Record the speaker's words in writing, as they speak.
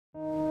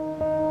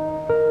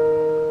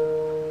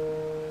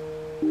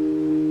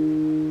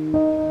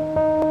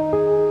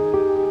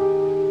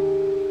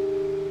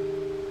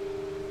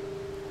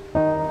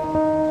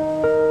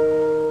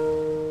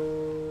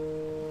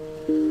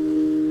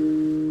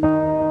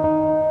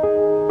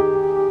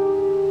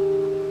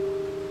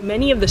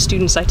Many of the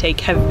students I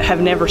take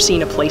have never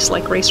seen a place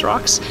like Race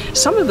Rocks.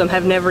 Some of them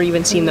have never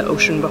even seen the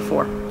ocean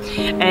before.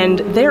 And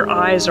their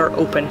eyes are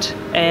opened,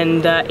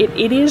 and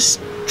it is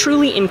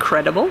truly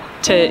incredible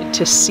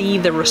to see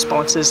the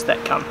responses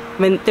that come.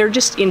 I mean, they're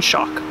just in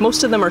shock.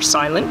 Most of them are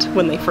silent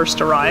when they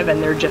first arrive,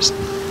 and they're just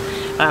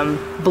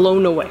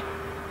blown away.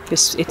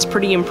 It's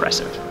pretty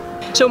impressive.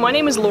 So my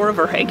name is Laura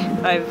Verheeg.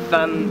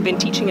 I've been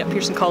teaching at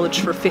Pearson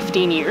College for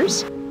 15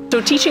 years. So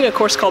teaching a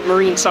course called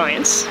Marine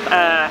Science,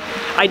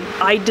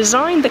 I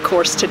designed the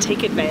course to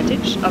take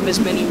advantage of as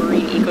many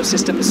marine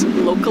ecosystems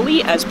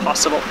locally as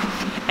possible.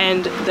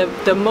 And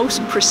the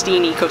most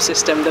pristine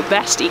ecosystem, the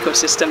best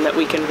ecosystem that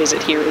we can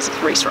visit here is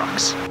Race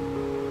Rocks.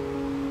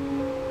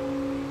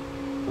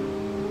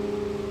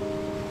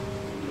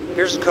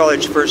 Pearson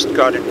College first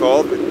got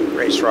involved with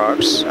Race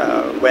Rocks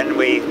when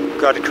we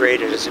got it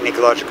created as an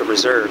ecological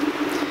reserve.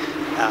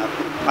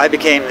 I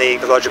became the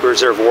ecological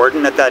reserve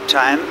warden at that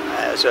time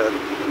as a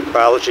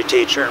biology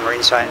teacher and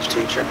marine science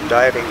teacher and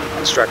diving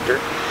instructor.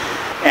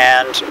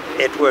 And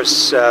it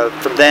was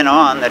from then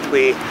on that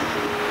we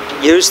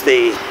used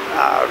the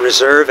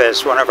reserve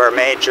as one of our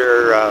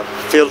major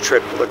field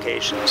trip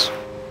locations.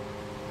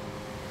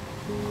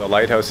 The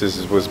lighthouse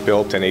was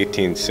built in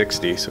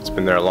 1860, so it's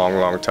been there a long,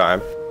 long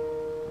time.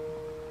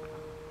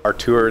 Our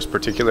tours,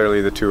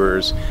 particularly the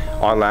tours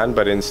on land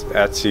but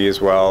at sea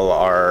as well,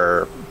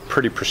 are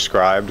pretty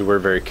prescribed. We're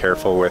very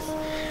careful with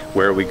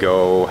where we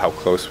go, how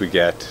close we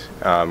get,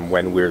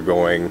 when we're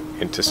going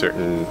into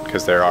certain,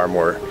 because there are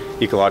more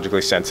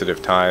ecologically sensitive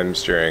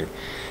times during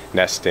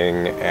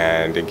nesting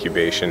and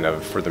incubation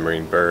for the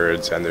marine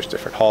birds, and there's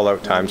different haul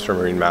out times for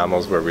marine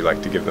mammals where we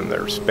like to give them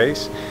their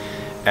space.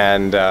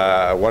 And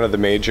one of the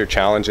major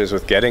challenges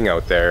with getting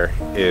out there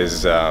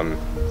is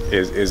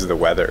the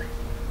weather.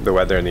 The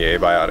weather and the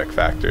abiotic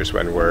factors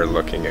when we're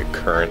looking at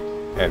current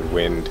and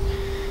wind,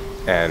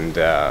 and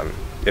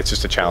it's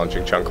just a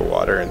challenging chunk of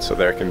water, and so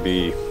there can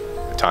be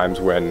times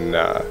when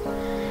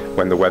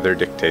the weather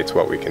dictates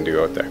what we can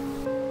do out there.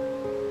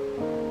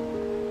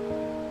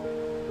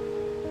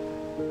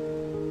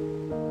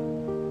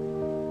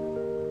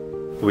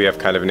 We have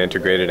kind of an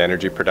integrated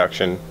energy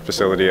production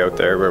facility out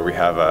there where we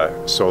have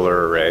a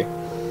solar array.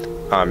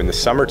 In the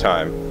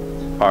summertime,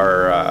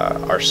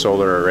 our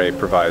solar array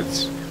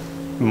provides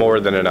more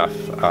than enough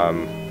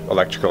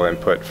electrical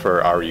input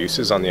for our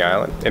uses on the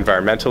island.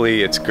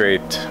 Environmentally, it's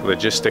great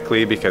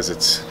logistically because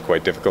it's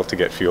quite difficult to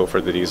get fuel for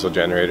the diesel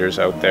generators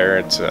out there.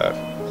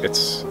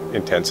 It's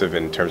intensive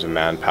in terms of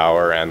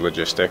manpower and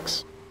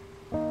logistics.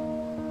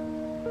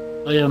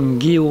 I am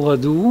Guy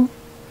Ouradou,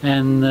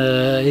 an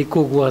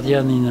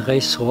eco-guardian in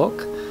Race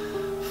Rock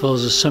for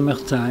the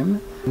summertime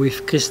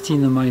with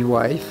Christine, my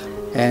wife,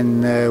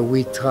 and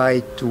we try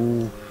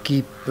to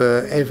keep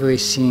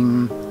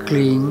everything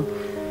clean,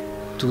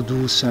 to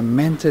do some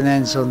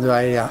maintenance on the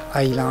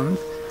island,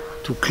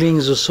 to clean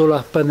the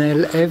solar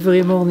panel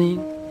every morning.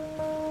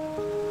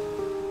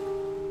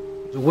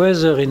 The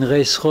weather in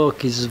Race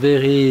Rock is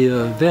very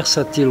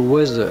versatile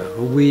weather.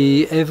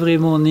 Every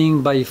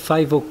morning by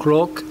 5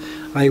 o'clock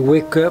I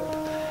wake up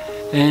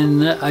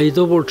and I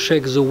double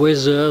check the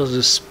weather,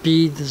 the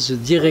speed, the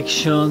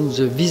direction,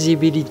 the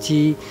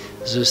visibility,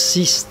 the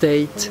sea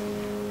state,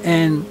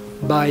 and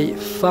by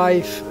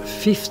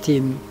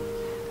 5:15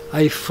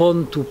 I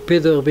phone to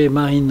Pedro Bay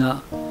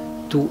Marina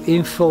to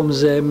inform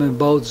them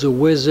about the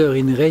weather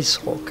in Race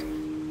Rock.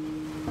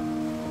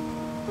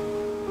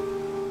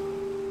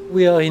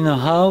 We are in a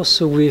house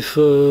with,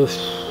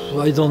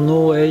 I don't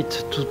know,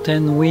 8 to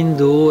 10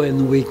 windows,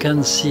 and we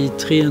can see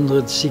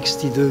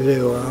 360 degrees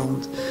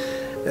around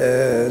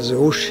the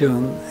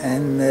ocean,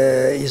 and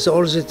it's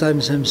all the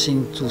time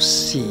something to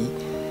see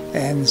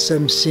and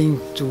something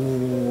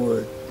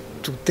to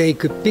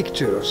take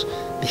pictures,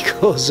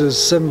 because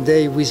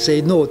someday we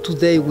say, no,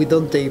 today we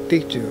don't take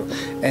picture,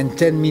 and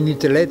 10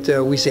 minutes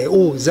later we say,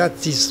 oh,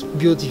 that is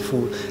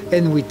beautiful,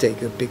 and we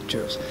take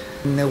pictures.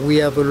 And we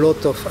have a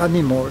lot of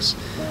animals,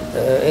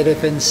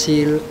 elephant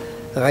seal.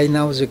 Right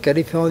now the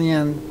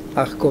Californians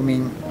are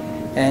coming,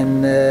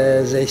 and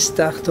they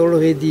start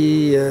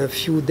already a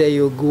few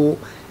days ago,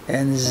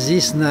 and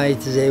this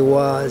night they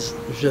was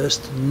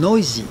just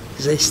noisy.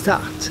 They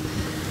start.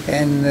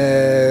 And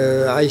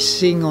I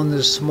think on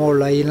the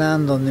small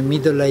island, on the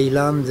middle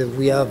island,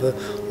 we have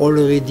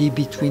already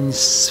between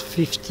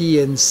 50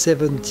 and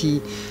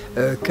 70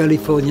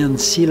 Californian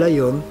sea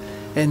lions,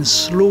 and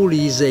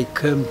slowly they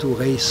come to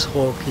Race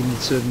Rock in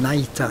the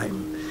night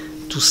time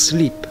to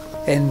sleep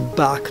and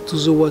back to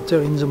the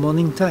water in the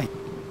morning time.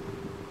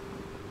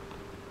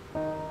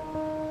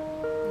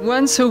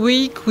 Once a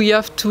week we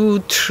have to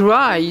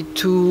try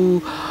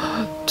to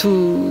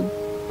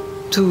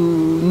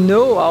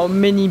know how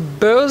many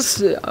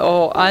birds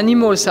or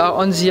animals are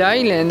on the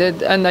island,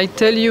 and I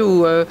tell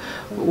you,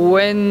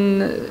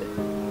 when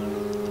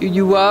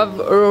you have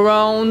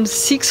around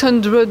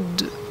 600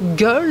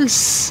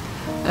 gulls,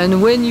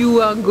 and when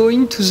you are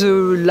going to the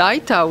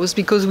lighthouse,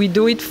 because we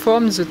do it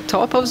from the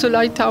top of the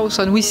lighthouse,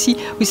 and we say,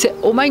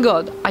 oh my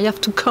God, I have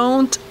to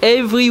count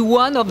every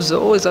one of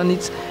those, and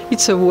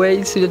it's a way,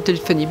 it's a little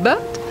funny, but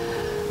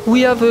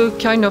we have a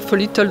kind of a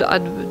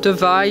little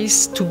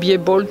device to be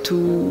able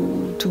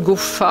to go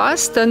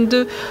fast,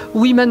 and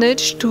we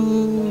manage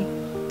to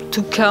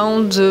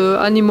count the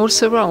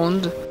animals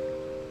around.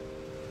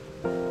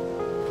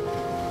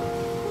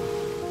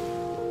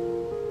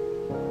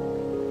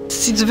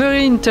 It's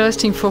very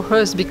interesting for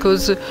us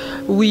because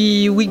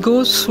we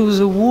go through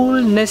the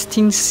whole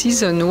nesting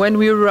season. When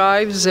we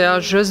arrive, they are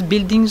just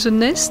building the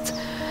nest.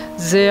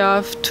 They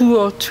have 2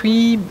 or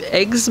 3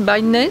 eggs by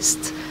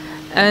nest,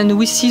 and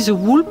we see the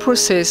whole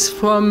process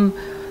from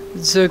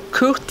the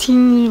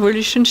courting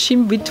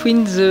relationship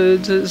between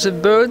the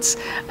birds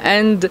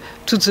and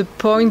to the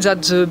point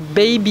that the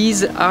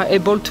babies are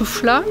able to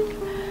fly.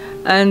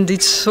 And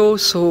it's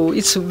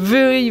it's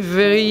very,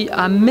 very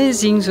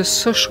amazing, the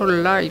social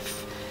life.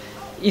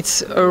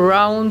 It's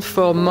around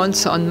for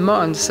months on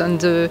months,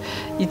 and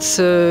it's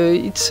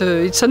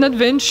an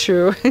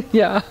adventure.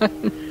 Yeah.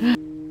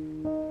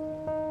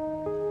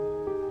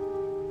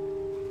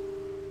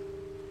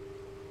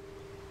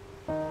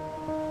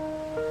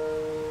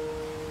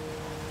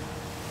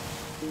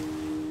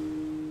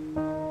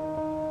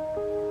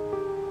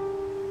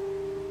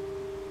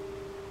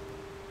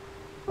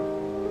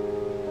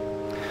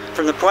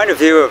 From the point of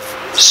view of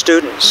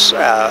students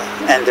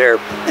and their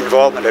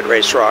involvement at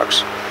Race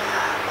Rocks,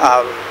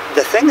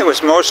 the thing that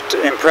was most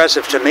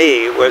impressive to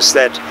me was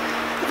that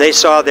they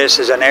saw this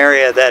as an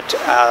area that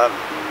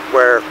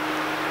where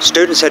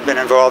students had been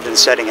involved in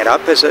setting it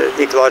up as an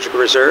ecological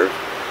reserve.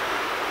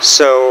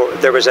 So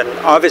there was an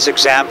obvious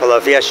example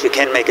of, yes, you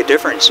can make a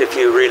difference if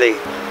you really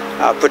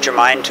put your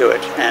mind to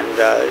it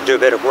and do a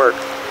bit of work.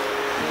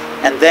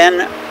 And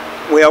then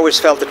we always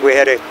felt that we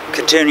had a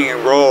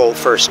continuing role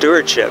for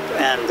stewardship,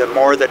 and the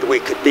more that we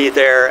could be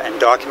there and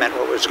document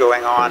what was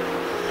going on,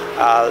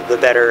 the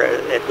better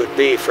it would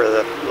be for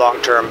the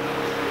long-term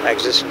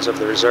existence of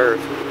the reserve.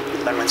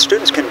 And when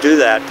students can do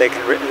that,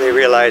 they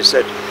realize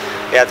that,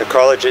 yeah, the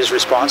college is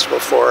responsible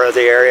for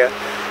the area,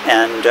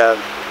 and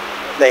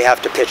they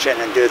have to pitch in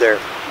and do their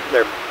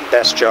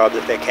best job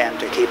that they can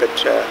to keep it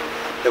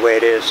the way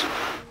it is.